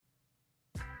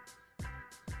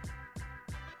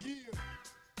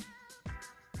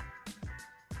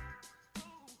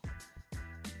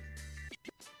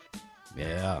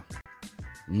Yeah.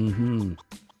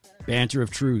 Banter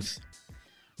of truth.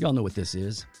 Y'all know what this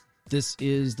is. This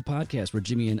is the podcast where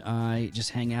Jimmy and I just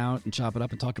hang out and chop it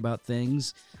up and talk about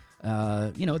things,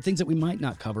 things that we might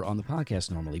not cover on the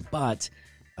podcast normally. But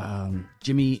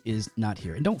Jimmy is not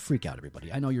here. And don't freak out,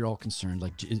 everybody. I know you're all concerned.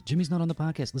 Like, Jimmy's not on the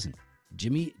podcast. Listen,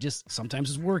 Jimmy just sometimes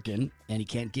is working and he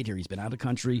can't get here. He's been out of the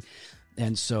country.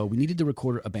 And so we needed to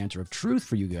record a banter of truth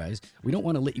for you guys. We don't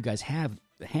want to let you guys have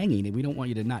hanging, and we don't want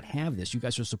you to not have this. You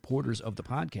guys are supporters of the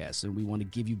podcast, and we want to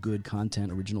give you good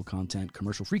content, original content,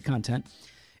 commercial-free content.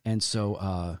 And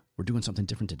so we're doing something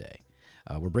different today.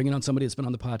 We're bringing on somebody that's been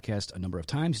on the podcast a number of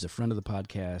times. He's a friend of the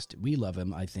podcast. We love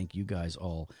him. I think you guys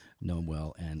all know him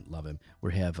well and love him.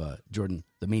 We have Jordan,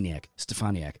 the Maniac,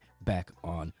 Stefaniak, back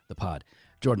on the pod.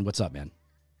 Jordan, what's up, man?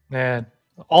 Man,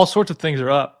 all sorts of things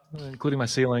are up, including my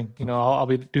ceiling. You know, I'll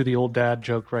do the old dad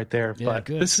joke right there. Yeah, but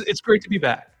good. It's great to be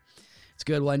back. It's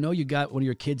good. Well, I know you got one of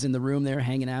your kids in the room there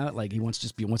hanging out. Like, he wants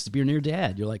to be near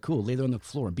dad. You're like, cool, lay there on the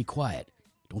floor and be quiet.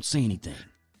 Don't say anything.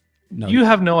 No. You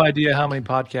have no idea how many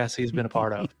podcasts he's been a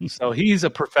part of. So he's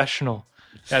a professional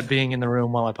at being in the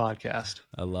room while I podcast.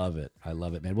 I love it. I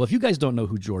love it, man. Well, if you guys don't know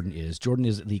who Jordan is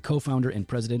the co-founder and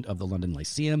president of the London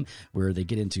Lyceum, where they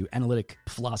get into analytic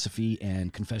philosophy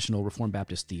and confessional Reformed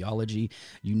Baptist theology.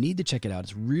 You need to check it out.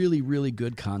 It's really, really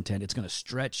good content. It's going to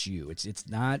stretch you. It's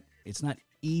not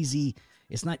easy.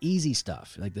 It's not easy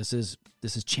stuff. Like, this is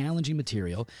challenging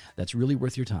material that's really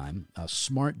worth your time.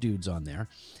 Smart dudes on there.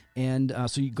 And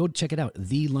so you go check it out,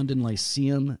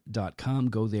 thelondonlyceum.com.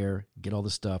 Go there, get all the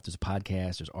stuff. There's a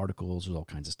podcast, there's articles, there's all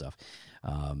kinds of stuff.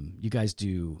 You guys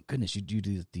do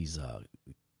these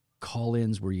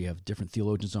call-ins where you have different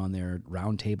theologians on there,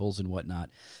 round tables and whatnot.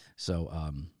 So,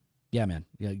 yeah, man,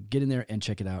 get in there and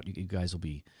check it out. You guys will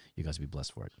be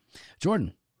blessed for it.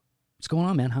 Jordan, what's going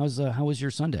on, man? How was your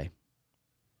Sunday?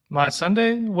 My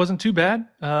Sunday wasn't too bad.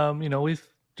 We've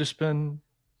just been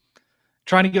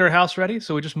trying to get our house ready.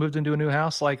 So we just moved into a new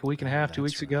house like a week and a half, 2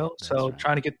 weeks ago. So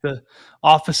trying to get the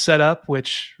office set up,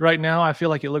 which right now I feel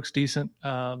like it looks decent.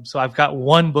 So I've got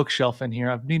one bookshelf in here.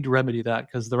 I need to remedy that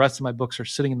because the rest of my books are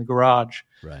sitting in the garage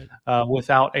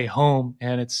without a home.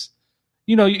 And it's,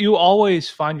 you always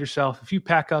find yourself, if you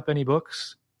pack up any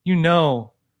books, you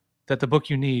know that the book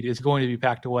you need is going to be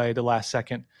packed away the last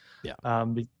second. Yeah.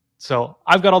 So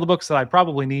I've got all the books that I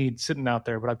probably need sitting out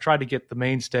there, but I've tried to get the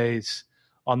mainstays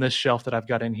on this shelf that I've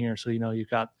got in here. So, you've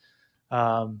got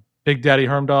Big Daddy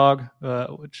Hermdog,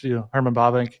 which, Herman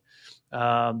Bavinck,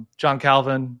 John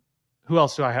Calvin. Who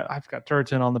else do I have? I've got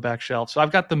Turretin on the back shelf. So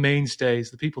I've got the mainstays,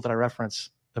 the people that I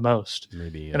reference the most.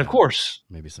 Maybe, and of course,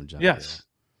 maybe some John Yes. Gill.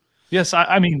 Yes,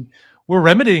 I mean, we're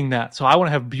remedying that. So I want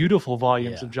to have beautiful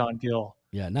volumes of John Gill.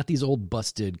 Yeah, not these old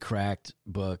busted, cracked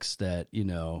books that,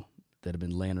 that have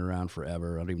been laying around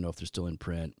forever. I don't even know if they're still in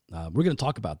print. We're going to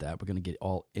talk about that. We're going to get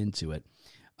all into it.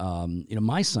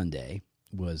 My Sunday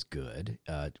was good.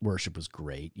 Worship was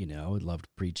great. I loved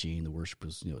preaching. The worship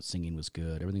was, singing was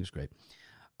good. Everything was great.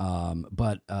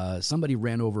 But somebody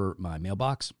ran over my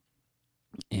mailbox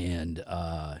and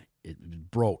it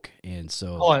broke. And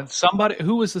so, hold on, somebody,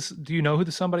 who was this? Do you know who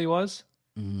the somebody was?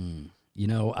 I do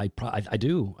know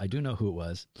who it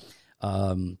was.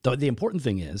 The important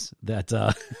thing is that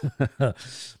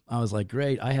I was like,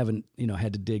 great, I haven't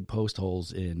had to dig post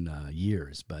holes in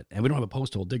years, and we don't have a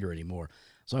post hole digger anymore.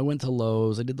 So I went to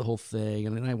Lowe's, I did the whole thing,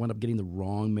 and then I wound up getting the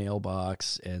wrong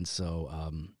mailbox, and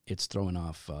so it's throwing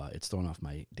off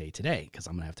my day today because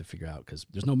I'm gonna have to figure out, because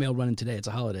there's no mail running today. It's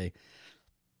a holiday.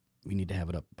 We need to have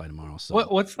it up by tomorrow. So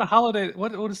what's the holiday?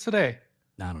 What is today?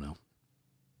 I don't know.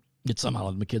 It's some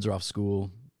holiday. My kids are off school.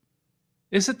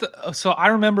 Is it so I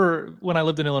remember when I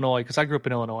lived in Illinois, because I grew up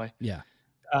in Illinois. Yeah.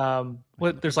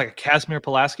 There's like a Casimir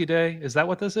Pulaski Day. Is that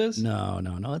what this is? No.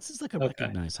 It's just like a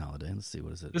recognized holiday. Let's see,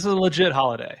 what is it? This is a legit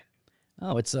holiday.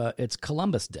 Oh, it's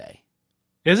Columbus Day.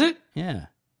 Is it? Yeah.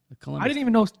 I didn't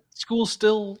even know schools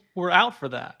still were out for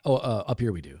that. Oh, up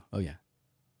here we do. Oh, yeah.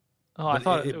 Oh, I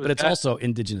thought it was, but it's also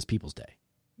Indigenous Peoples Day.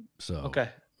 So, okay.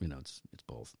 It's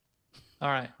both. All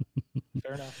right.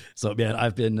 Fair enough. So, man,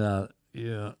 I've been,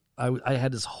 I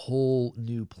had this whole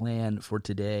new plan for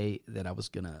today that I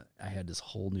had this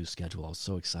whole new schedule. I was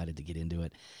so excited to get into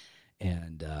it.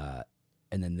 And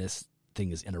then this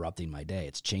thing is interrupting my day.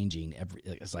 It's changing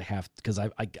because I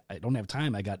don't have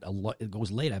time. I got it goes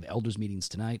late. I have elders meetings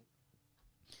tonight.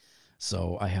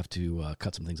 So I have to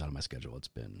cut some things out of my schedule. It's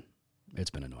been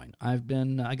annoying. I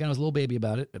got a little baby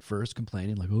about it at first,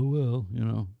 complaining like, oh,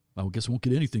 well, I guess I won't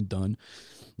get anything done,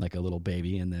 like a little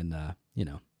baby. And then,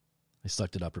 I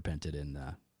sucked it up, repented, and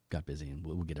got busy, and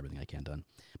we'll get everything I can done.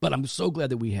 But I'm so glad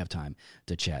that we have time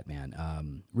to chat,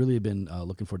 man. Really have been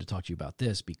looking forward to talk to you about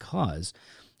this, because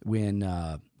when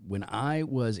I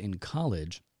was in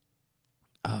college,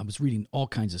 I was reading all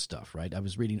kinds of stuff, right? I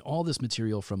was reading all this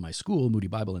material from my school, Moody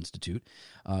Bible Institute,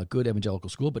 good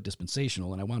evangelical school, but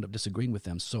dispensational, and I wound up disagreeing with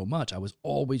them so much. I was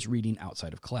always reading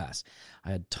outside of class. I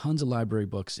had tons of library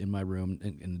books in my room,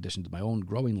 in addition to my own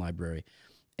growing library,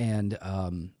 and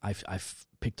I've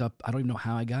picked up, I don't even know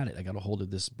how I got it. I got a hold of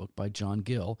this book by John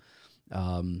Gill,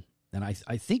 and I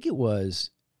think it was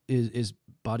his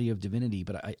Body of Divinity,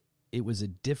 but it was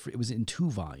in 2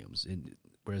 volumes,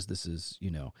 whereas this is,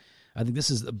 I think this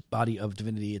is the Body of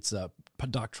Divinity. It's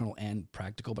doctrinal and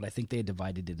practical, but I think they had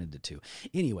divided it into 2.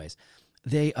 Anyways,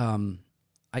 I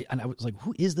was like,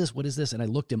 who is this? What is this? And I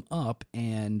looked him up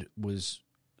and was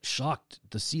shocked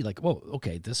to see, like, whoa,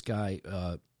 okay, this guy,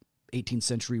 18th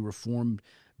century Reformed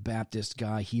Baptist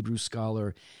guy, Hebrew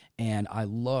scholar, and I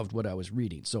loved what I was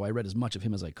reading. So I read as much of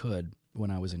him as I could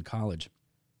when I was in college.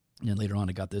 And later on,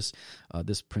 I got this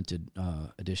printed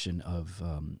edition of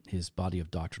his Body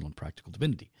of Doctrinal and Practical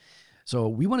Divinity. So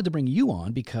we wanted to bring you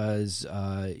on because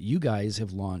you guys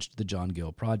have launched the John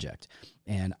Gill Project.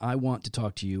 And I want to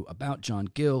talk to you about John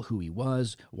Gill, who he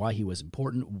was, why he was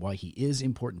important, why he is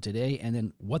important today, and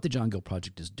then what the John Gill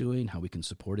Project is doing, how we can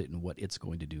support it, and what it's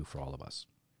going to do for all of us.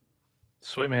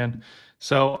 Sweet, man.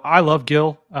 So I love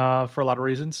Gill for a lot of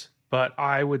reasons. But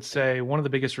I would say one of the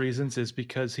biggest reasons is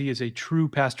because he is a true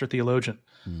pastor theologian.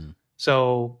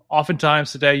 So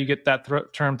oftentimes today you get that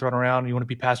term thrown around, you want to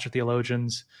be pastor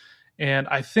theologians. And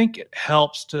I think it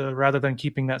helps to, rather than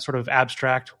keeping that sort of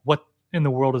abstract, what in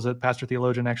the world is a pastor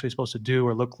theologian actually supposed to do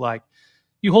or look like,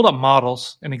 you hold up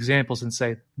models and examples and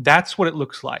say, that's what it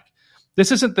looks like.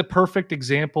 This isn't the perfect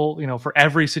example, for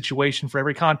every situation, for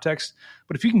every context.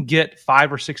 But if you can get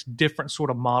 5 or 6 different sort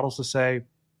of models to say,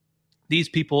 these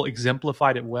people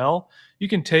exemplified it well, you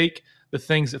can take the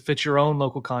things that fit your own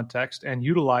local context and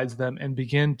utilize them and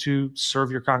begin to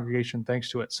serve your congregation thanks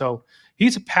to it. So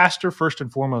he's a pastor first and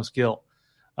foremost, Gill.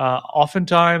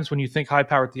 Oftentimes when you think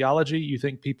high-powered theology, you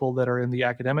think people that are in the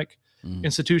academic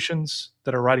institutions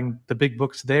that are writing the big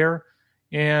books there.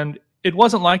 And it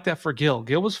wasn't like that for Gill.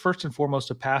 Gill was first and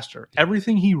foremost a pastor.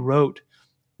 Everything he wrote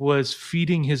was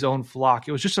feeding his own flock.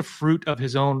 It was just a fruit of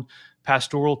his own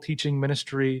pastoral teaching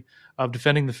ministry of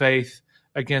defending the faith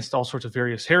against all sorts of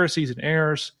various heresies and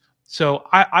errors. So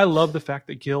I love the fact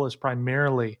that Gill is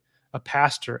primarily a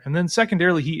pastor. And then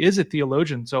secondarily, he is a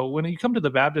theologian. So when you come to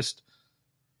the Baptist,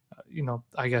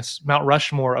 I guess Mount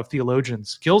Rushmore of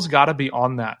theologians, Gill's got to be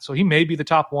on that. So he may be the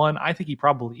top one. I think he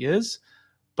probably is.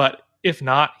 But if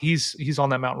not, he's on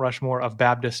that Mount Rushmore of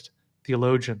Baptist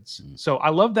theologians. So I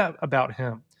love that about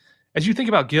him. As you think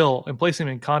about Gill and place him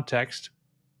in context,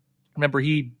 remember,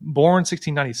 he born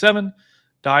 1697,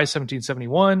 dies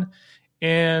 1771,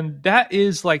 and that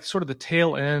is like sort of the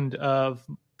tail end of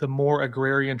the more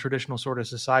agrarian traditional sort of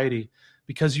society,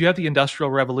 because you have the Industrial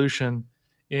Revolution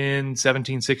in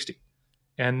 1760,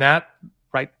 and that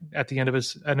right at the end of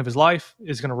his life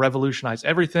is going to revolutionize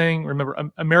everything.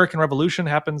 Remember, American Revolution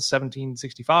happens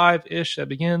 1765-ish, that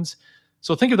begins.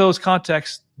 So think of those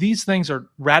contexts. These things are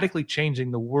radically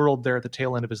changing the world there at the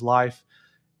tail end of his life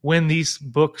when these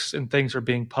books and things are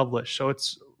being published. So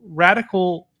it's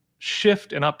radical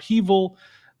shift and upheaval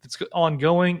that's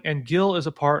ongoing, and Gill is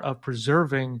a part of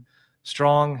preserving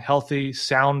strong, healthy,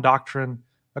 sound doctrine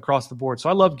across the board. So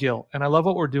I love Gill, and I love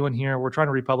what we're doing here. We're trying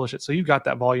to republish it. So you've got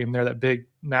that volume there, that big,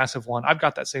 massive one. I've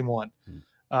got that same one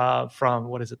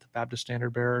from, the Baptist Standard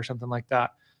Bearer or something like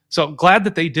that. So glad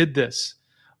that they did this.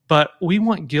 But we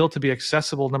want Gill to be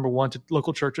accessible, number one, to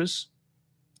local churches.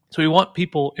 So we want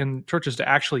people in churches to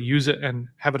actually use it and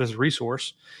have it as a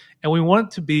resource. And we want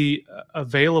it to be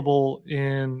available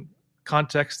in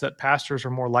contexts that pastors are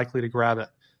more likely to grab it.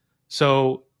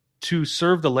 So to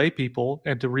serve the lay people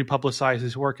and to republicize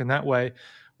his work in that way,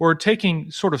 we're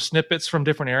taking sort of snippets from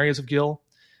different areas of Gill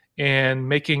and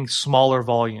making smaller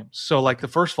volumes. So like the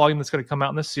first volume that's going to come out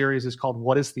in this series is called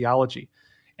What is Theology?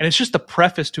 And it's just a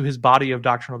preface to his Body of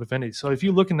Doctrinal Divinity. So if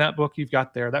you look in that book you've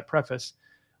got there, that preface,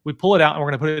 we pull it out and we're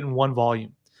going to put it in one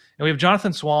volume. And we have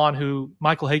Jonathan Swan, who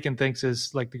Michael Haykin thinks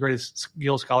is like the greatest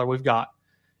Gill scholar we've got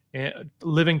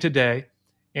living today.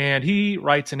 And he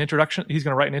writes an introduction. He's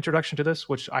going to write an introduction to this,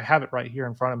 which I have it right here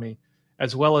in front of me,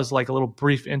 as well as like a little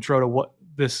brief intro to what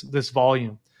this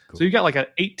volume. Cool. So you got like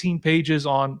 18 pages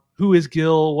on who is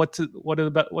Gill, what's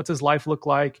his life look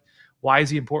like, why is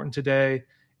he important today,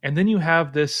 and then you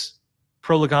have this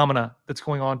prolegomena that's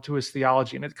going on to his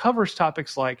theology, and it covers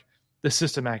topics like the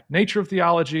systematic nature of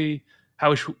theology,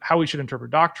 how we should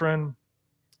interpret doctrine,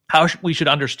 how we should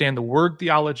understand the word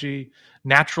theology,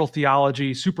 natural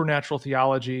theology, supernatural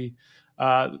theology,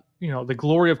 the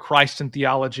glory of Christ in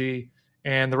theology,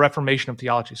 and the reformation of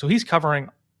theology. So he's covering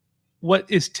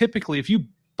what is typically, if you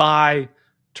buy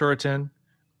Turretin,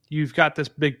 you've got this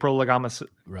big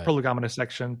prolegomenous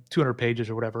section, 200 pages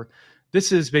or whatever.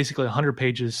 This is basically 100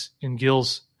 pages in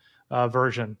Gill's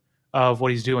version of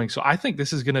what he's doing. So I think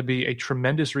this is going to be a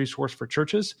tremendous resource for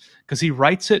churches because he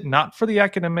writes it not for the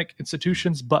academic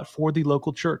institutions, but for the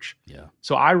local church. Yeah.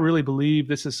 So I really believe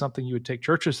this is something you would take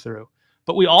churches through.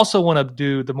 But we also want to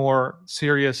do the more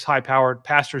serious, high-powered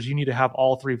pastors. You need to have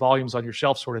all 3 volumes on your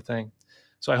shelf sort of thing.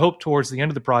 So I hope towards the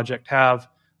end of the project have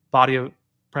Body of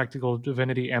Practical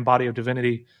Divinity and Body of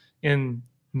Divinity in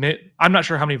I'm not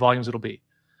sure how many volumes it'll be.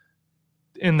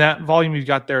 In that volume you've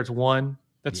got there, it's 1.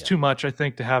 That's too much, I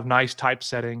think, to have nice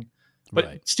typesetting.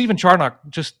 But Stephen Charnock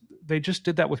they just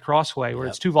did that with Crossway, where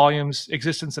it's 2 volumes,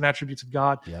 Existence and Attributes of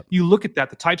God. Yep. You look at that,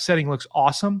 the typesetting looks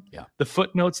awesome. Yeah. The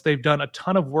footnotes, they've done a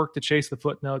ton of work to chase the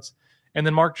footnotes. And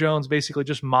then Mark Jones basically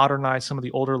just modernized some of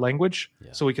the older language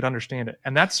so we could understand it.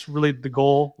 And that's really the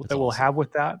goal that we'll have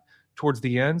with that towards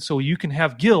the end. So you can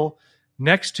have Gill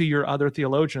next to your other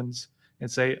theologians and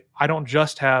say, I don't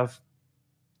just have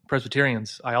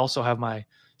Presbyterians. I also have my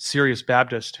serious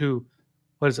Baptist who,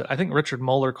 what is it? I think Richard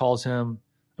Moeller calls him,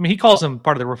 he calls him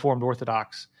part of the Reformed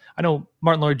Orthodox. I know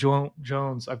Martin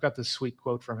Lloyd-Jones, I've got this sweet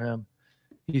quote from him.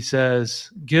 He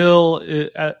says, Gill,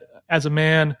 as a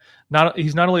man,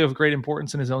 he's not only of great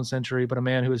importance in his own century, but a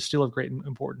man who is still of great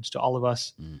importance to all of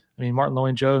us. Martin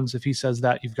Lloyd-Jones, if he says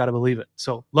that, you've got to believe it.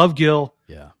 So love Gill.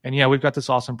 Yeah. And we've got this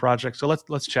awesome project. So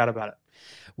let's chat about it.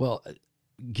 Well,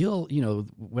 Gill,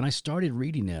 when I started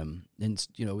reading him, and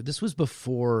this was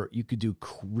before you could do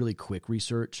really quick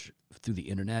research through the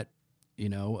internet.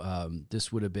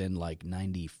 This would have been like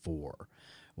 94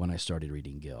 when I started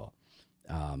reading Gill.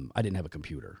 I didn't have a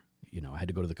computer. I had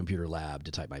to go to the computer lab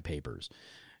to type my papers.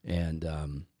 And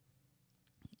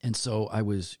so I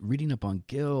was reading up on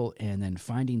Gill and then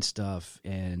finding stuff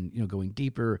and, going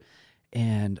deeper.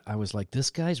 And I was like, this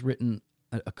guy's written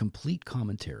a complete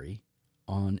commentary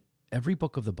on every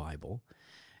book of the Bible.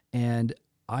 And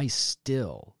I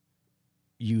still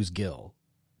use Gill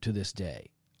to this day.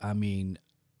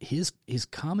 His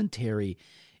commentary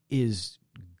is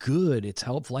good. It's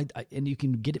helpful. And you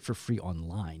can get it for free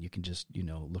online. You can just,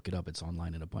 look it up. It's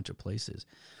online in a bunch of places.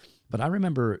 But I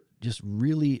remember just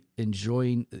really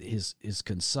enjoying his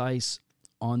concise,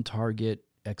 on-target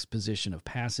exposition of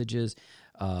passages.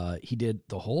 He did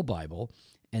the whole Bible.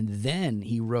 And then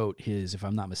he wrote his, if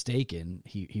I'm not mistaken,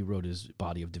 he wrote his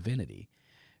Body of Divinity,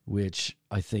 which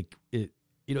I think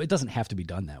it doesn't have to be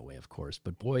done that way, of course,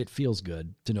 but boy, it feels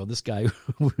good to know this guy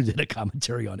who did a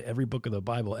commentary on every book of the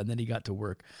Bible, and then he got to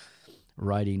work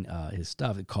writing his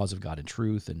stuff, The Cause of God and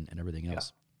Truth and everything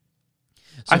else.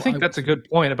 Yeah. So I think that's a good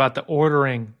point about the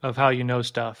ordering of how you know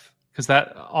stuff, because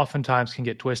that oftentimes can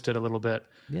get twisted a little bit,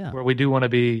 where we do want to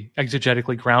be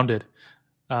exegetically grounded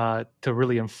to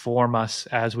really inform us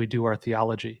as we do our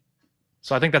theology.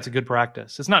 So I think that's a good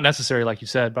practice. It's not necessary, like you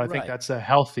said, but I think that's a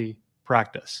healthy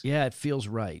practice. Yeah, it feels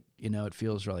right. It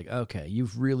feels like, okay,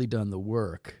 you've really done the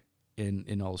work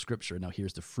in all of Scripture. Now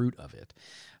here's the fruit of it.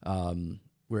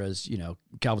 Whereas,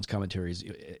 Calvin's commentaries,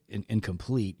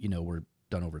 incomplete, were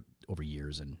done over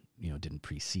years and, didn't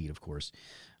precede, of course,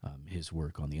 his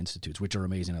work on the Institutes, which are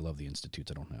amazing. I love the Institutes.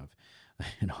 I don't have,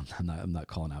 I'm not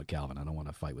calling out Calvin. I don't want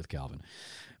to fight with Calvin.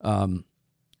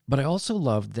 But I also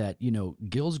love that,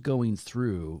 Gill's going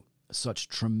through such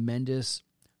tremendous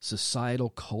societal,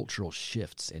 cultural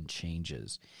shifts and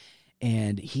changes.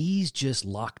 And he's just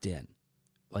locked in.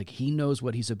 Like, he knows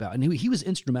what he's about. And he was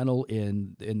instrumental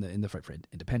in the fight for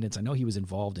independence. I know he was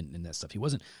involved in that stuff. He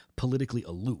wasn't politically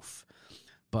aloof,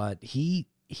 but he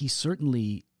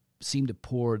certainly seemed to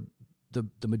pour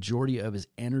the majority of his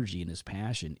energy and his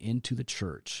passion into the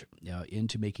church,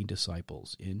 into making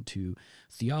disciples, into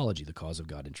theology, the cause of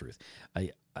God and truth.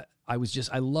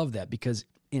 I love that, because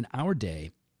in our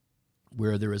day,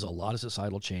 where there is a lot of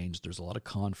societal change, there's a lot of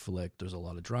conflict, there's a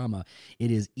lot of drama, it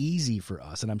is easy for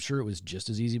us, and I'm sure it was just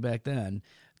as easy back then,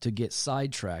 to get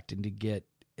sidetracked and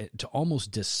to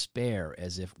almost despair,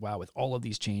 as if, wow, with all of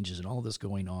these changes and all of this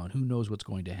going on, who knows what's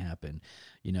going to happen?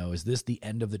 Is this the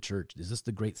end of the church? Is this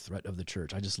the great threat of the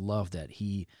church? I just love that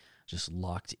he just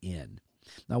locked in.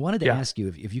 Now, I wanted to ask you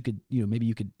if you could, maybe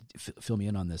you could fill me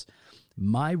in on this.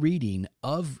 My reading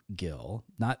of Gill,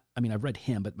 I've read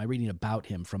him, but my reading about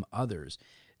him from others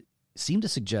seemed to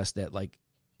suggest that, like,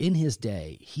 in his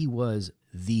day, he was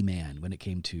the man when it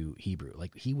came to Hebrew.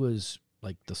 Like, he was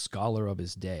like the scholar of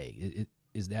his day.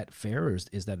 Is that fair, or is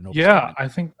that an overstatement? Yeah,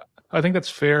 I think that's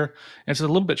fair. And it's a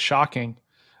little bit shocking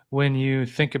when you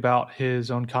think about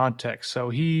his own context. So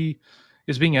he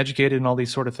is being educated in all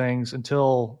these sort of things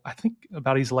until I think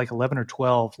about he's like 11 or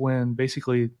 12, when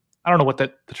basically, I don't know what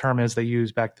the term is they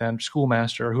use back then,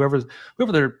 schoolmaster or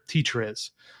whoever their teacher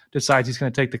is, decides he's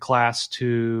going to take the class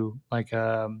to like,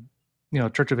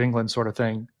 Church of England sort of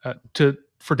thing,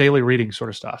 for daily reading sort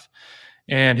of stuff.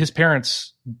 And his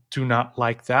parents do not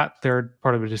like that. They're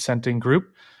part of a dissenting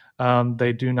group.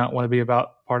 They do not want to be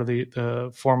about part of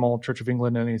the formal Church of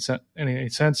England in any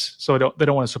sense. So they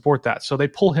don't want to support that. So they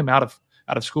pull him out of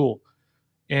school.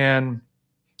 And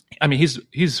I mean,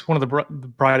 he's one of the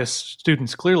brightest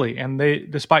students, clearly. And they,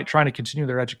 despite trying to continue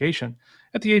their education,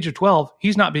 at the age of 12,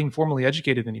 he's not being formally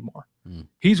educated anymore.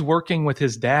 He's working with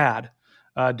his dad,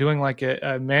 doing like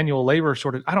a manual labor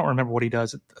sort of, I don't remember what he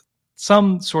does,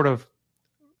 some sort of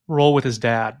role with his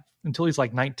dad until he's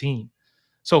like 19.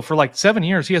 So for like 7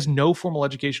 years, he has no formal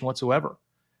education whatsoever.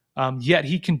 Yet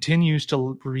he continues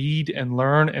to read and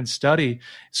learn and study,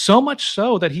 so much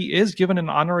so that he is given an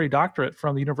honorary doctorate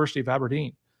from the University of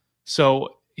Aberdeen.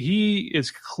 So he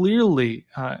is clearly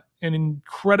an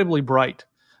incredibly bright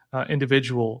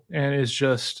individual and is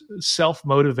just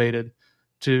self-motivated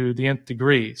to the nth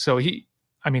degree. So he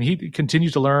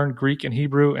continues to learn Greek and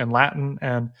Hebrew and Latin,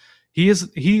 and he is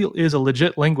a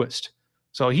legit linguist.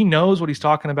 So he knows what he's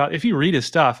talking about. If you read his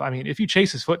stuff, I mean, if you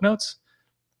chase his footnotes,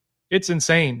 it's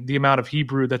insane the amount of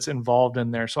Hebrew that's involved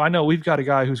in there. So I know we've got a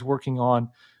guy who's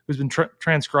been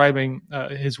transcribing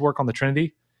his work on the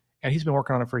Trinity, and he's been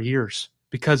working on it for years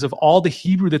because of all the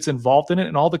Hebrew that's involved in it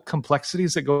and all the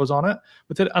complexities that goes on it.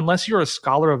 But that, unless you're a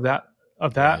scholar of that,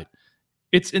 right,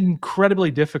 it's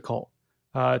incredibly difficult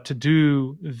to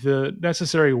do the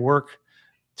necessary work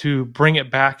to bring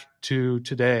it back to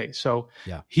today. So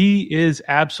he is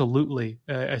absolutely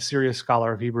a serious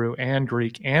scholar of Hebrew and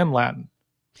Greek and Latin.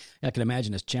 I can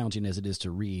imagine, as challenging as it is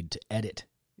to read, to edit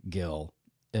Gil,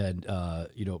 and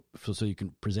so you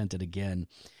can present it again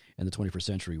in the 21st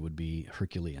century would be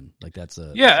Herculean. Like that's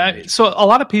so a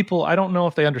lot of people, I don't know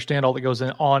if they understand all that goes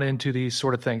on into these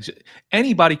sort of things.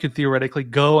 Anybody could theoretically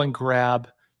go and grab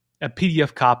a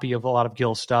PDF copy of a lot of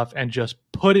Gil's stuff and just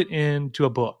put it into a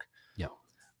book.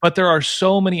 But there are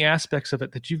so many aspects of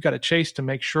it that you've got to chase to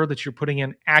make sure that you're putting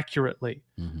in accurately.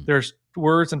 Mm-hmm. There's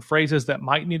words and phrases that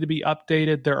might need to be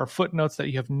updated. There are footnotes that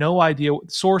you have no idea,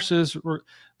 sources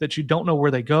that you don't know where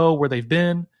they go, where they've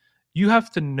been. You have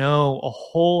to know a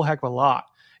whole heck of a lot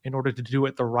in order to do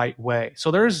it the right way.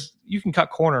 So you can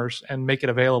cut corners and make it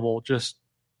available just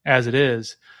as it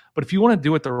is. But if you want to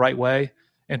do it the right way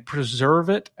and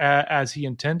preserve it as he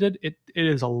intended, it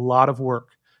is a lot of work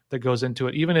that goes into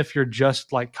it. Even if you're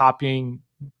just like copying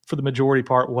for the majority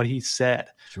part what he said,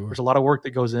 there's a lot of work that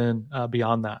goes in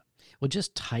beyond that. Well,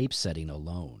 just typesetting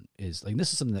alone is like,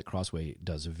 this is something that Crossway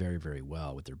does very, very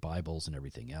well with their Bibles and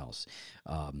everything else.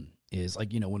 Is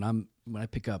like, when I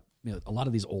pick up, a lot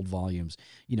of these old volumes,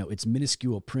 it's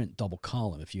minuscule print, double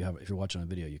column. If you're watching on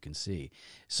video, you can see.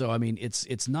 So, I mean,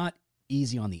 it's not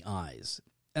easy on the eyes.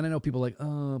 And I know people are like,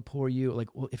 oh, poor you.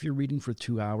 Like, well, if you're reading for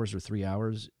 2 hours or 3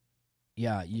 hours,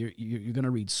 yeah, you're going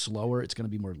to read slower. It's going to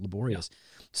be more laborious.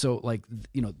 Yeah. So, like,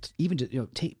 even to,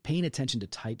 paying attention to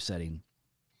typesetting,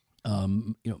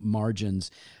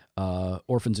 margins,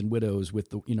 orphans and widows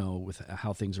with with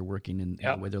how things are working and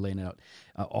the way they're laying it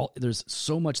out. There's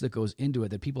so much that goes into it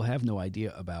that people have no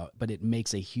idea about, but it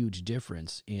makes a huge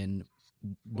difference in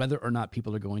whether or not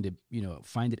people are going to,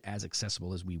 find it as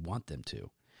accessible as we want them to.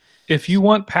 If you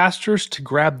want pastors to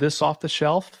grab this off the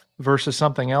shelf versus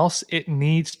something else, it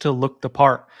needs to look the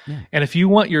part. Yeah. And if you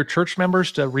want your church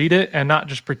members to read it and not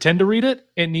just pretend to read it,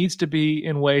 it needs to be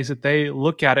in ways that they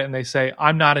look at it and they say,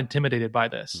 I'm not intimidated by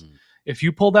this. If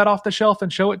you pull that off the shelf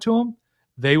and show it to them,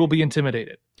 they will be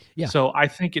intimidated. Yeah. So I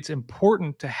think it's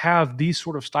important to have these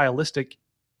sort of stylistic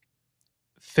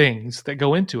things that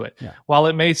go into it. Yeah. While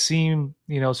it may seem,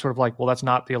 sort of like, well, that's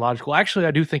not theological. Actually,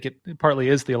 I do think it partly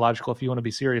is theological if you want to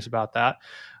be serious about that.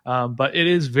 But it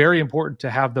is very important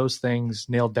to have those things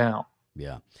nailed down.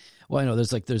 Yeah. Well, I know there's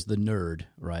the nerd,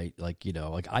 right? Like,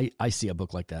 I see a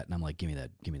book like that and I'm like, give me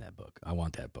that book. I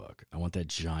want that book. I want that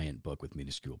giant book with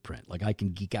minuscule print. Like, I can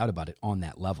geek out about it on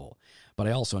that level, but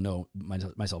I also know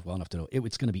myself well enough to know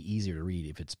it's going to be easier to read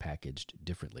if it's packaged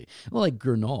differently. Well, like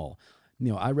Gurnall,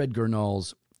 I read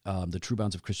Gurnall's The True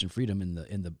Bounds of Christian Freedom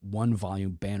in the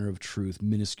 1-volume Banner of Truth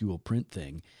minuscule print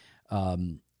thing.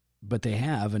 But they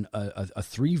have a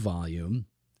 3-volume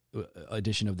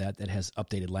edition of that has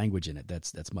updated language in it.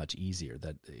 That's much easier.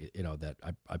 That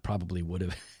I probably would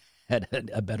have had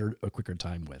a quicker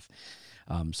time with.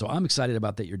 So I'm excited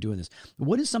about that you're doing this.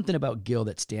 What is something about Gill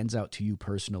that stands out to you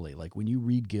personally? Like when you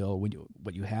read Gill,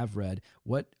 what you have read,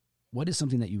 what is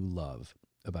something that you love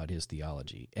about his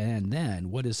theology? And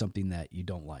then what is something that you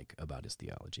don't like about his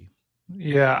theology?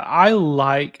 Yeah, I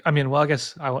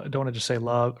guess I don't want to just say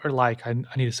love or like, I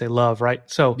need to say love, right?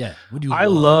 So Yeah, what do you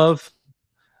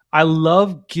I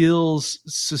love Gill's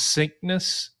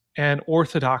succinctness and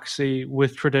orthodoxy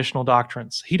with traditional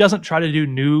doctrines. He doesn't try to do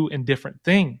new and different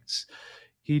things.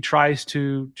 He tries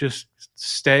to just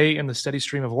stay in the steady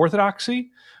stream of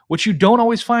orthodoxy, which you don't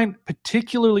always find,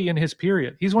 particularly in his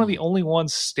period. He's one of the only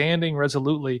ones standing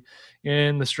resolutely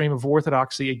in the stream of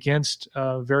orthodoxy against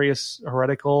various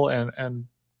heretical and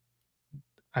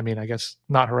I mean, I guess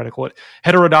not heretical,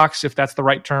 heterodox, if that's the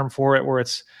right term for it, where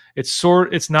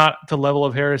it's not the level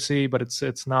of heresy, but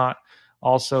it's not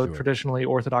also traditionally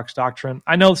orthodox doctrine.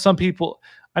 I know Michael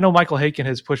Haykin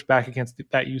has pushed back against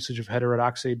that usage of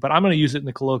heterodoxy, but I'm going to use it in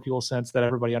the colloquial sense that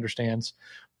everybody understands,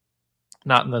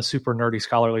 not in the super nerdy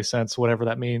scholarly sense, whatever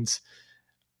that means.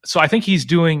 So I think he's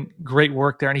doing great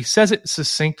work there, and he says it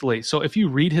succinctly. So if you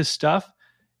read his stuff,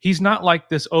 he's not like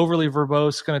this overly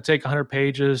verbose, going to take 100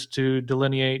 pages to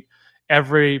delineate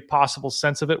every possible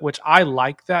sense of it, which I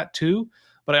like that too.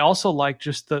 But I also like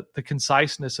just the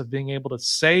conciseness of being able to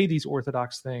say these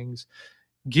orthodox things,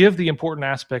 give the important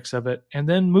aspects of it, and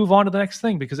then move on to the next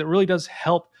thing, because it really does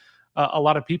help a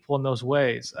lot of people in those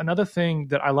ways. Another thing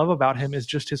that I love about him is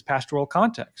just his pastoral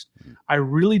context. I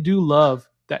really do love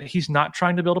that he's not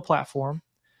trying to build a platform.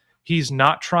 He's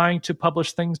not trying to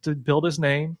publish things to build his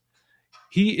name.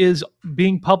 He is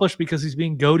being published because he's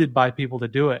being goaded by people to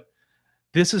do it.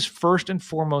 This is first and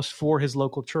foremost for his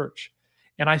local church.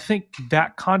 And I think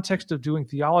that context of doing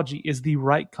theology is the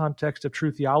right context of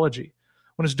true theology.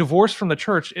 When it's divorced from the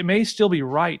church, it may still be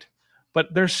right,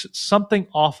 but there's something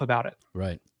off about it.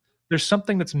 Right. There's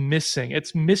something that's missing.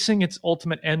 It's missing its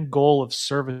ultimate end goal of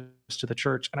service to the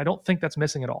church. And I don't think that's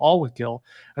missing at all with Gill.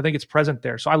 I think it's present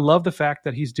there. So I love the fact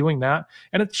that he's doing that.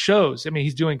 And it shows. I mean,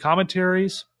 he's doing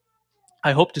commentaries.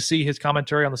 I hope to see his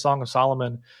commentary on the Song of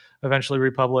Solomon eventually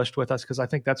republished with us, because I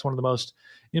think that's one of the most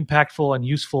impactful and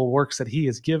useful works that he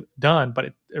has done, but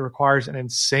it requires an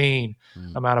insane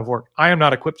amount of work. I am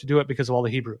not equipped to do it because of all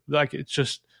the Hebrew. Like, it's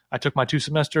just, I took my 2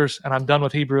 semesters and I'm done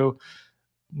with Hebrew,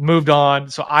 moved on.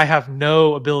 So I have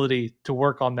no ability to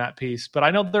work on that piece, but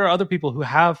I know there are other people who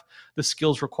have the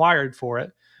skills required for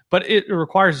it, but it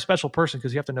requires a special person,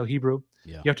 because you have to know Hebrew.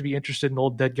 Yeah. You have to be interested in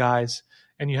old dead guys,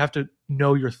 and you have to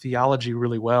know your theology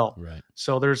really well. Right.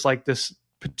 So there's like this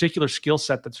particular skill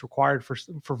set that's required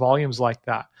for volumes like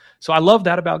that. So I love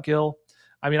that about Gill.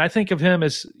 I mean, I think of him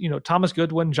as, Thomas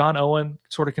Goodwin, John Owen,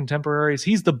 sort of contemporaries.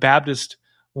 He's the Baptist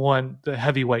one, the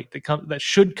heavyweight that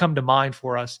should come to mind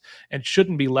for us and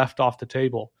shouldn't be left off the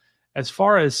table. As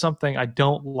far as something I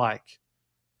don't like,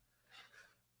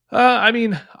 I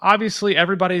mean, obviously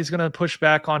everybody's going to push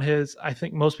back on I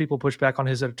think most people push back on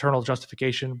his eternal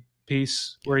justification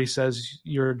piece, where he says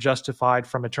you're justified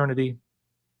from eternity.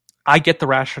 I get the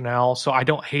rationale, so I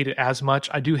don't hate it as much.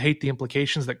 I do hate the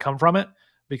implications that come from it,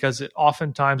 because it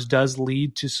oftentimes does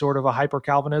lead to sort of a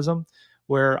hyper-Calvinism,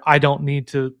 where I don't need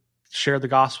to share the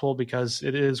gospel because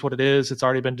it is what it is. It's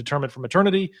already been determined from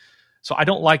eternity. So I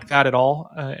don't like that at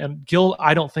all. And Gill,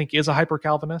 I don't think, is a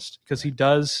hyper-Calvinist, because he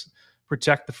does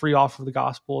protect the free offer of the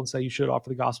gospel and say you should offer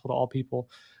the gospel to all people.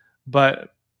 But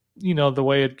the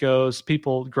way it goes,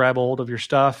 people grab hold of your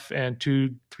stuff, and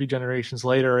 2-3 generations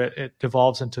later, it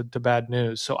devolves into bad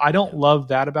news. So I don't love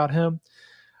that about him.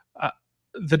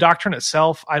 The doctrine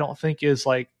itself, I don't think, is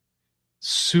like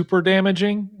super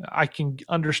damaging. I can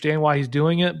understand why he's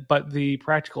doing it, but the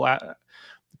practical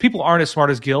people aren't as smart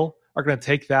as Gill are going to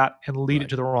take that and lead it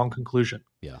to the wrong conclusion.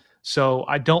 Yeah. So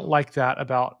I don't like that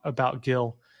about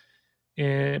Gill.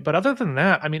 But other than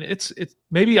that, I mean, it's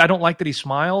maybe I don't like that he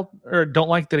smiled, or don't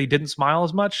like that he didn't smile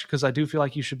as much, because I do feel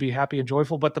like you should be happy and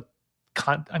joyful. But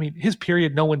his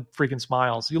period, no one freaking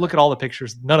smiles. You look at all the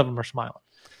pictures, none of them are smiling.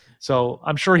 So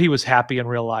I'm sure he was happy in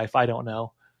real life. I don't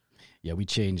know. Yeah, we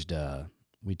changed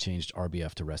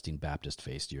RBF to Resting Baptist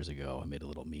Face years ago. I made a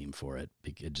little meme for it.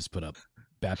 It just put up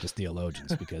Baptist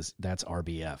theologians, because that's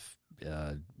RBF.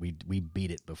 We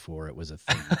beat it before it was a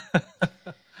thing.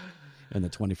 In the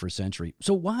 21st century.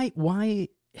 So why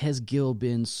has Gill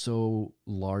been so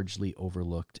largely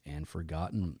overlooked and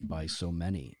forgotten by so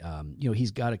many?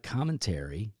 He's got a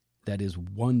commentary that is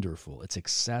wonderful. It's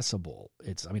accessible.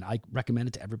 I recommend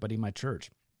it to everybody in my church.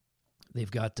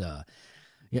 They've got,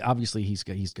 obviously he's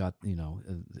got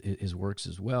his works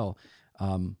as well.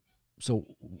 So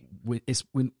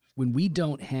when we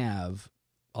don't have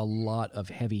a lot of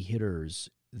heavy hitters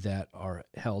that are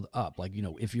held up. Like,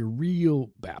 if you're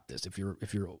real Baptist, if you're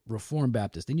Reformed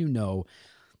Baptist, then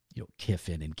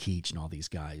Kiffin and Keach and all these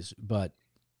guys. But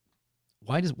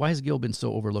why has Gill been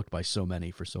so overlooked by so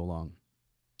many for so long?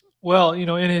 Well,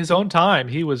 in his own time,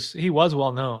 he was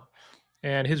well known,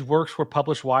 and his works were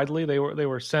published widely. They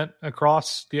were sent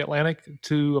across the Atlantic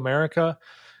to America,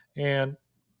 and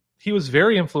he was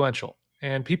very influential.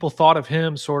 And people thought of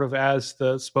him sort of as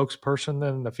the spokesperson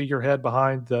and the figurehead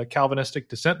behind the Calvinistic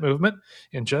dissent movement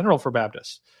in general for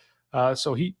Baptists.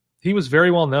 So he was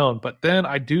very well known. But then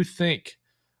I do think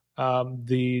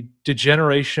the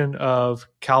degeneration of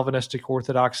Calvinistic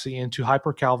orthodoxy into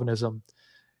hyper-Calvinism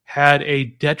had a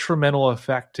detrimental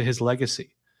effect to his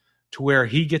legacy, to where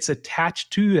he gets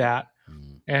attached to that.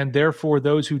 And therefore,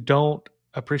 those who don't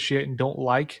appreciate and don't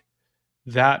like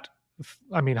that,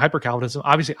 hyper-Calvinism,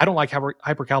 obviously I don't like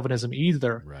hyper-Calvinism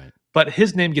either, right? But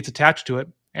his name gets attached to it,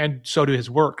 and so do his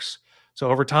works. So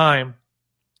over time,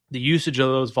 the usage of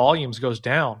those volumes goes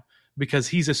down because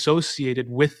he's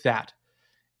associated with that.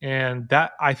 And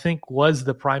that, I think, was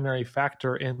the primary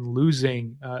factor in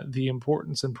losing the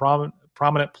importance and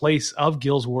prominent place of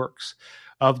Gill's works,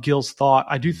 of Gill's thought.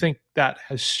 I do think that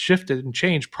has shifted and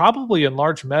changed, probably in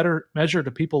large measure due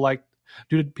to people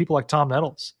like Tom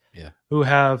Nettles, who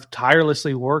have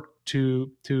tirelessly worked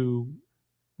to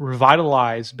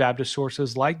revitalize Baptist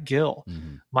sources like Gill,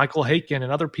 Michael Haykin,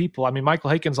 and other people. Michael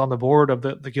Haykin's on the board of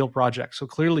the Gill Project, so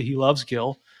clearly he loves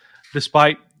Gill,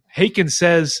 despite Haykin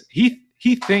says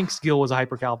he thinks Gill was a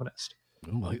hyper-Calvinist.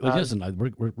 Well, listen,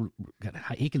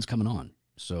 Haykin's coming on,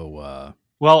 so.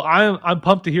 Well, I'm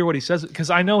pumped to hear what he says,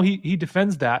 because I know he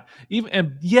defends that,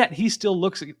 and yet he still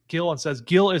looks at Gill and says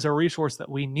Gill is a resource that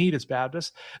we need as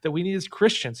Baptists, that we need as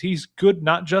Christians. He's good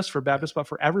not just for Baptists, but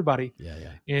for everybody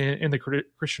in the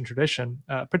Christian tradition,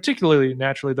 particularly,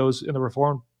 naturally, those in the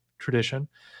Reformed tradition.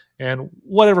 And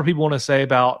whatever people want to say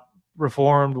about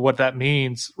Reformed, what that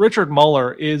means, Richard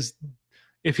Muller is,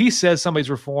 if he says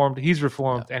somebody's Reformed, he's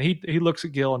Reformed. And he looks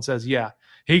at Gill and says,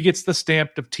 he gets the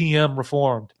stamp of TM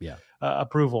Reformed.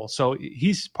 Approval. So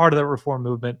he's part of the Reform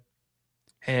movement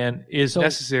and is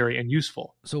necessary and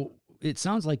useful. So it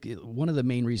sounds like one of the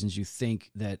main reasons you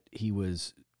think that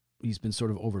he's been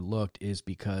sort of overlooked is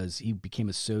because he became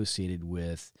associated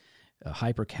with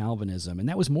hyper-Calvinism. And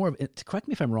that was more of, correct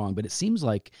me if I'm wrong, but it seems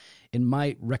like in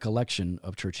my recollection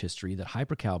of church history that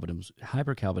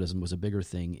hyper-Calvinism was a bigger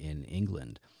thing in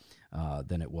England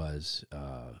than it was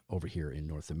over here in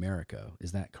North America.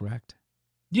 Is that correct?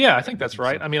 Yeah, I think that's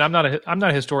right. I'm not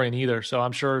a historian either, so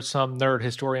I'm sure some nerd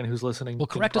historian who's listening. Well,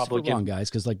 correct us if we're wrong, guys,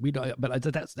 because we don't. But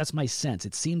that's my sense.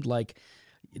 It seemed like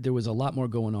there was a lot more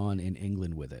going on in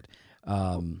England with it,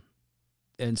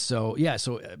 and so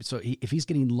if he's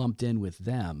getting lumped in with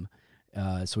them,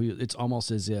 it's almost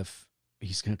as if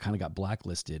he's kind of got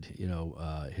blacklisted,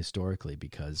 historically,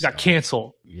 because got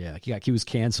canceled. He was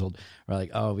canceled. Or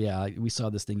like, oh yeah, we saw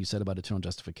this thing you said about eternal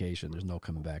justification. There's no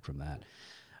coming back from that.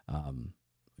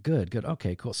 Good.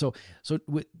 Okay, cool. So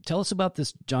tell us about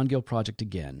this John Gill project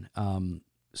again.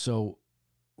 So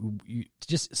you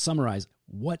just summarize,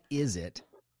 what is it?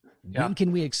 When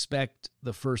can we expect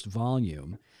the first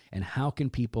volume, and how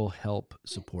can people help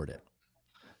support it?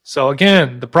 So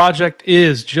again, the project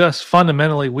is just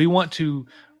fundamentally, we want to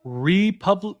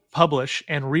republish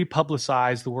and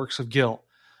republicize the works of Gill.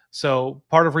 So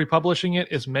part of republishing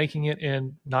it is making it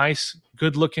in nice,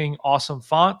 good-looking, awesome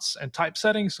fonts and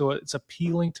typesetting so it's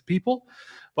appealing to people.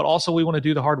 But also we want to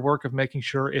do the hard work of making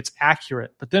sure it's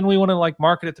accurate. But then we want to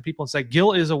market it to people and say,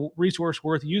 Gill is a resource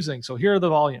worth using. So here are the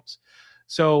volumes.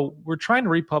 So we're trying to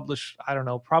republish, I don't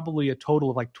know, probably a total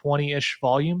of 20-ish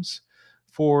volumes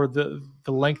for the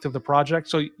length of the project.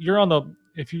 So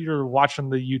if you're watching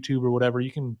the YouTube or whatever,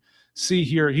 you can see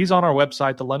here, he's on our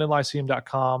website,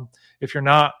 thelondonlyceum.com. If you're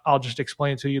not, I'll just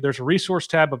explain it to you. There's a resource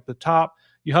tab up the top.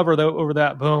 You hover over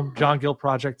that, boom, John Gill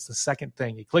Project. It's the second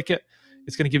thing. You click it.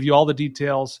 It's going to give you all the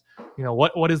details.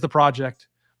 What is the project?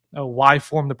 Why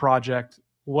form the project?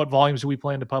 What volumes do we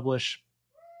plan to publish?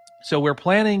 So we're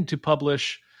planning to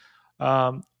publish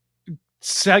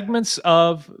segments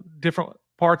of different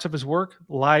parts of his work,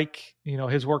 like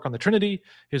his work on the Trinity,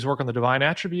 his work on the divine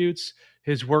attributes,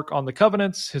 his work on the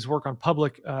covenants, his work on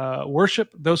public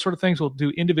worship, those sort of things. We'll do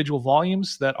individual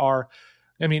volumes that are,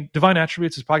 divine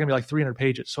attributes is probably gonna be 300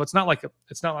 pages. So it's not like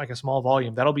a small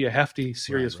volume. That'll be a hefty,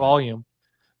 serious volume.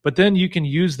 But then you can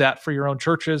use that for your own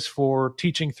churches for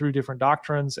teaching through different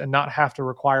doctrines and not have to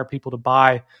require people to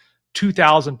buy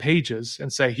 2,000 pages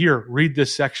and say, here, read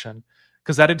this section,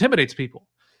 because that intimidates people.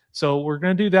 So we're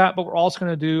going to do that, but we're also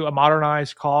going to do a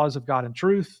modernized Cause of God and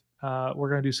Truth, We're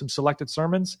going to do some selected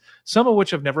sermons, some of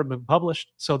which have never been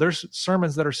published. So there's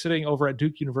sermons that are sitting over at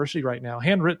Duke University right now,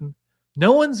 handwritten.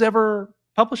 No one's ever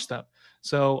published them.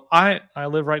 So I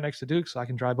live right next to Duke, so I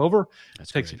can drive over,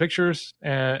 take some pictures,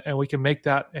 and we can make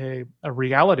that a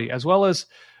reality. As well as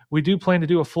we do plan to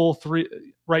do a full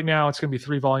right now it's going to be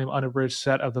 3-volume unabridged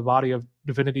set of the body of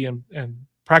divinity and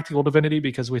practical divinity,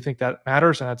 because we think that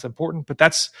matters and that's important. But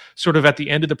that's sort of at the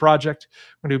end of the project.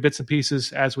 We're going to do bits and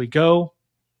pieces as we go.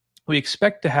 We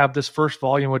expect to have this first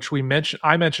volume, which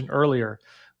I mentioned earlier.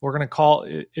 We're going to call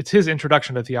it's his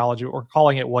introduction to theology. We're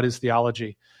calling it What is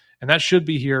Theology? And that should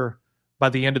be here by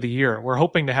the end of the year. We're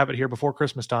hoping to have it here before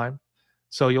Christmas time.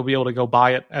 So you'll be able to go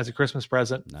buy it as a Christmas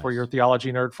present for your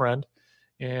theology nerd friend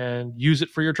and use it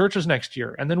for your churches next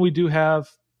year. And then we're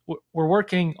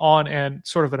working on an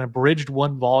abridged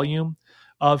 1 volume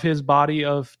of his body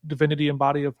of divinity and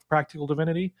body of practical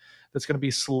divinity. That's going to be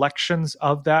selections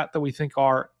of that we think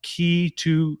are key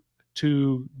to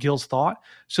Gill's thought,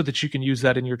 so that you can use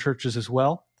that in your churches as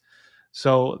well.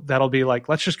 So that'll be like,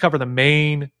 let's just cover the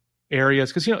main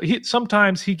areas. Because,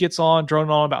 sometimes he gets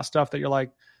droning on about stuff that you're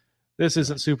like, this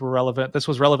isn't super relevant. This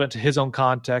was relevant to his own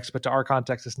context, but to our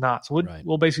context, it's not. So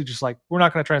we'll basically just we're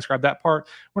not going to transcribe that part.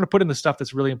 We're going to put in the stuff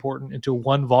that's really important into a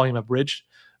 1-volume abridged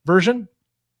version.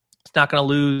 It's not going to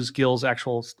lose Gill's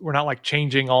we're not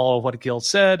changing all of what Gill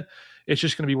said. It's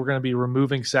just we're going to be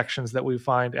removing sections that we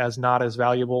find as not as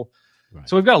valuable. Right.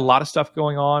 So we've got a lot of stuff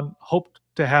going on. Hope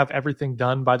to have everything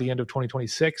done by the end of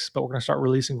 2026, but we're going to start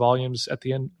releasing volumes at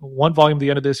the end. 1 volume at the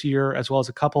end of this year, as well as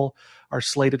a couple are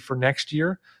slated for next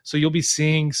year. So you'll be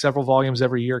seeing several volumes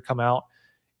every year come out.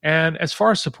 And as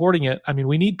far as supporting it,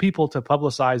 we need people to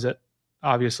publicize it.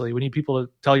 Obviously, we need people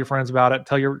to tell your friends about it,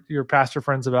 tell your pastor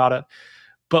friends about it,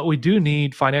 but we do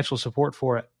need financial support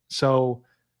for it. So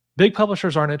big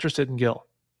publishers aren't interested in Gill.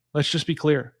 Let's just be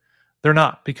clear. They're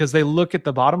not, because they look at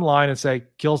the bottom line and say,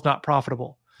 Gill's not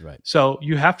profitable. Right. So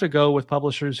you have to go with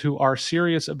publishers who are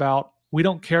serious about, we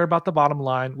don't care about the bottom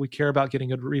line. We care about getting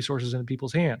good resources into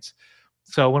people's hands.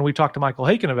 So when we talked to Michael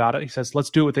Haykin about it, he says, let's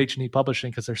do it with H&E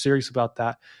Publishing, because they're serious about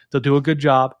that. They'll do a good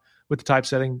job with the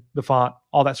typesetting, the font,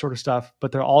 all that sort of stuff.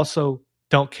 But they also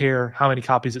don't care how many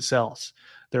copies it sells.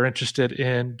 They're interested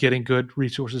in getting good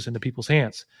resources into people's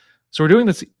hands. So we're doing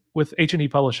this with H&E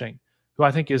Publishing, who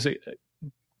I think is a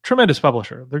tremendous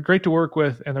publisher. They're great to work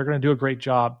with, and they're going to do a great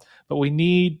job. But we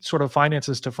need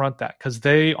finances to front that, because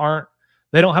they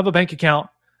don't have a bank account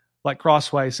like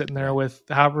Crossway sitting there with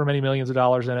however many millions of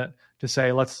dollars in it to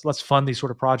say, let's fund these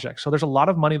sort of projects. So there's a lot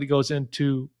of money that goes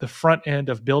into the front end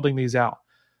of building these out.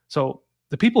 So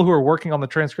the people who are working on the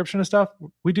transcription and stuff,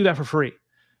 we do that for free.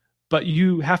 But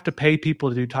you have to pay people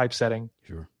to do typesetting.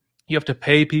 Sure. You have to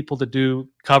pay people to do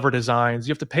cover designs.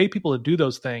 You have to pay people to do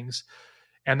those things.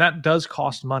 And that does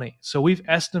cost money. So we've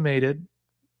estimated,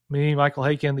 me, Michael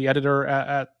Haykin, the editor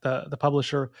at the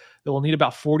publisher, that we'll need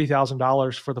about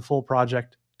 $40,000 for the full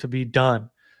project to be done.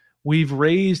 We've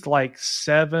raised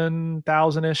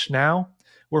 $7,000-ish now.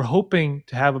 We're hoping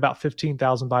to have about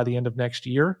 $15,000 by the end of next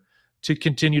year to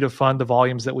continue to fund the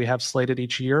volumes that we have slated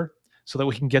each year, so that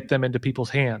we can get them into people's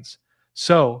hands.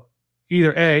 So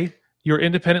either A, you're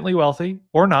independently wealthy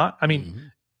or not.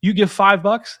 You give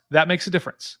 $5, that makes a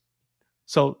difference.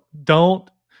 So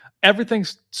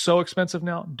everything's so expensive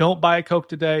now. Don't buy a Coke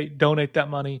today. Donate that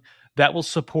money. That will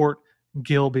support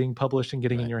Gill being published and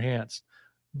getting in your hands.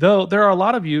 Though there are a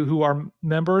lot of you who are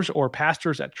members or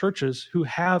pastors at churches who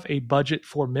have a budget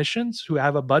for missions, who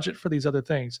have a budget for these other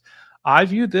things. I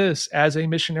view this as a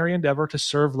missionary endeavor to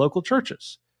serve local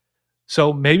churches.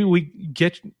 So maybe we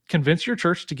convince your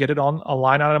church to get it on a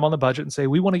line item on the budget and say,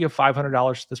 we want to give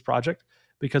 $500 to this project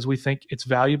because we think it's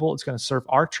valuable. It's going to serve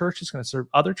our church. It's going to serve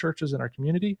other churches in our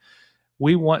community.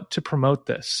 We want to promote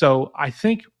this. So I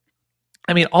think,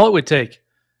 all it would take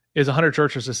is 100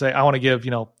 churches to say, I want to give,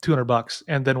 $200,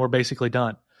 and then we're basically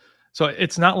done. So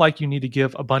it's not like you need to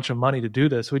give a bunch of money to do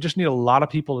this. We just need a lot of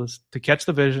people to catch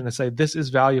the vision and say, this is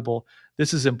valuable,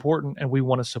 this is important, and we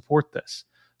want to support this.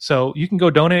 So you can go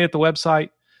donate at the website.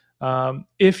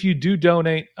 If you do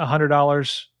donate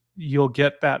 $100, you'll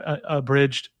get that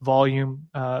abridged volume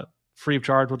free of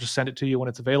charge. We'll just send it to you when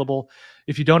it's available.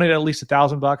 If you donate at least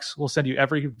 $1,000, we'll send you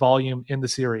every volume in the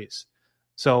series.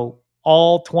 So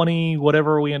all 20,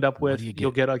 whatever we end up with, you'll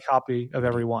get a copy of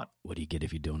every one. What do you get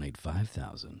if you donate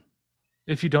 $5,000?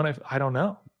 If you donate, I don't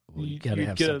know. Well, you got to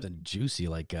have something juicy,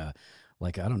 like I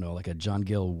don't know, like a John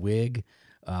Gill wig.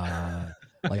 I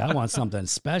want something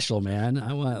special, man.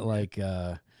 I want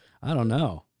I don't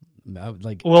know.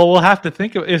 Well, we'll have to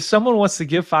think of, if someone wants to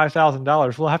give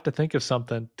 $5,000, we'll have to think of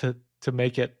something to to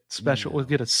make it special. We'll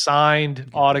get a signed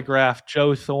autograph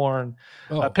Joe Thorne,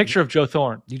 a picture of Joe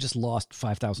Thorne. You just lost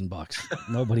 $5,000.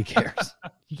 Nobody cares.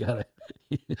 You got it.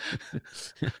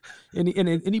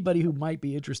 Anybody who might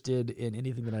be interested in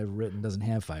anything that I've written doesn't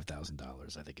have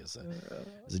 $5,000. I think is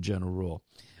a general rule.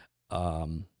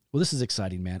 Well, this is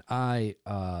exciting, man. I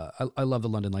love the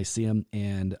London Lyceum,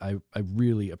 and I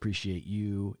really appreciate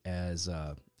you as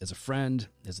a friend,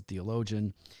 as a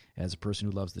theologian, as a person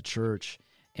who loves the church.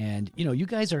 And you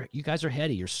guys are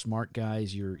heady. You're smart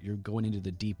guys. You're going into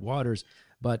the deep waters,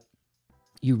 but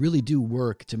you really do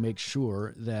work to make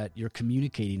sure that you're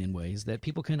communicating in ways that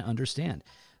people can understand.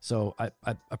 So I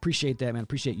appreciate that, man.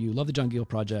 Appreciate you. Love the John Gill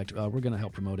Project. We're going to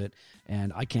help promote it,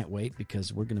 and I can't wait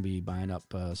because we're going to be buying up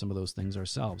some of those things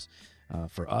ourselves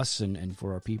for us and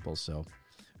for our people. So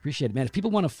appreciate it, man. If people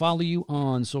want to follow you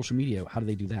on social media, how do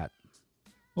they do that?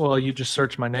 Well, you just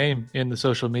search my name in the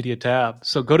social media tab.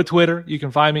 So go to Twitter. You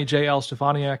can find me, J.L.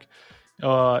 Stefaniak.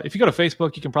 If you go to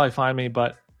Facebook, you can probably find me.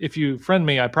 But if you friend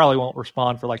me, I probably won't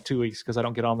respond for like 2 weeks because I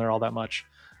don't get on there all that much.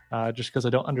 Just because I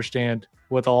don't understand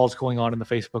what all's going on in the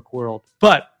Facebook world.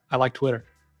 But I like Twitter.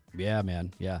 Yeah,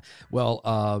 man. Yeah. Well,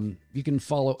 you can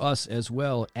follow us as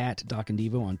well at Doc and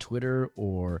Devo on Twitter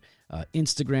or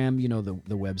Instagram,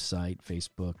 the website,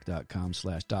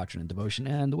 facebook.com/Doctrine and Devotion,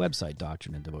 and the website,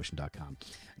 doctrineanddevotion.com.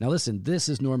 Now, listen, this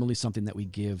is normally something that we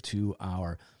give to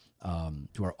our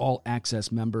all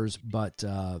access members, but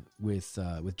with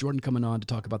Jordan coming on to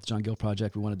talk about the John Gill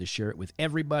Project, we wanted to share it with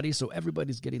everybody. So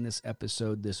everybody's getting this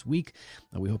episode this week.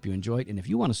 We hope you enjoy it. And if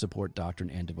you want to support Doctrine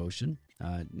and Devotion,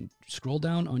 scroll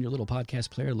down on your little podcast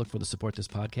player, look for the Support This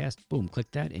Podcast. Boom, click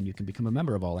that, and you can become a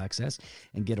member of All Access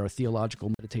and get our theological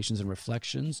meditations and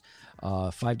reflections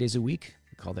 5 days a week.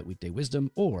 We call that Weekday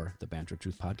Wisdom, or the Banter of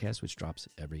Truth Podcast, which drops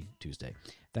every Tuesday.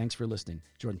 Thanks for listening.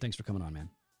 Jordan, thanks for coming on, man.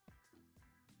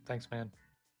 Thanks, man.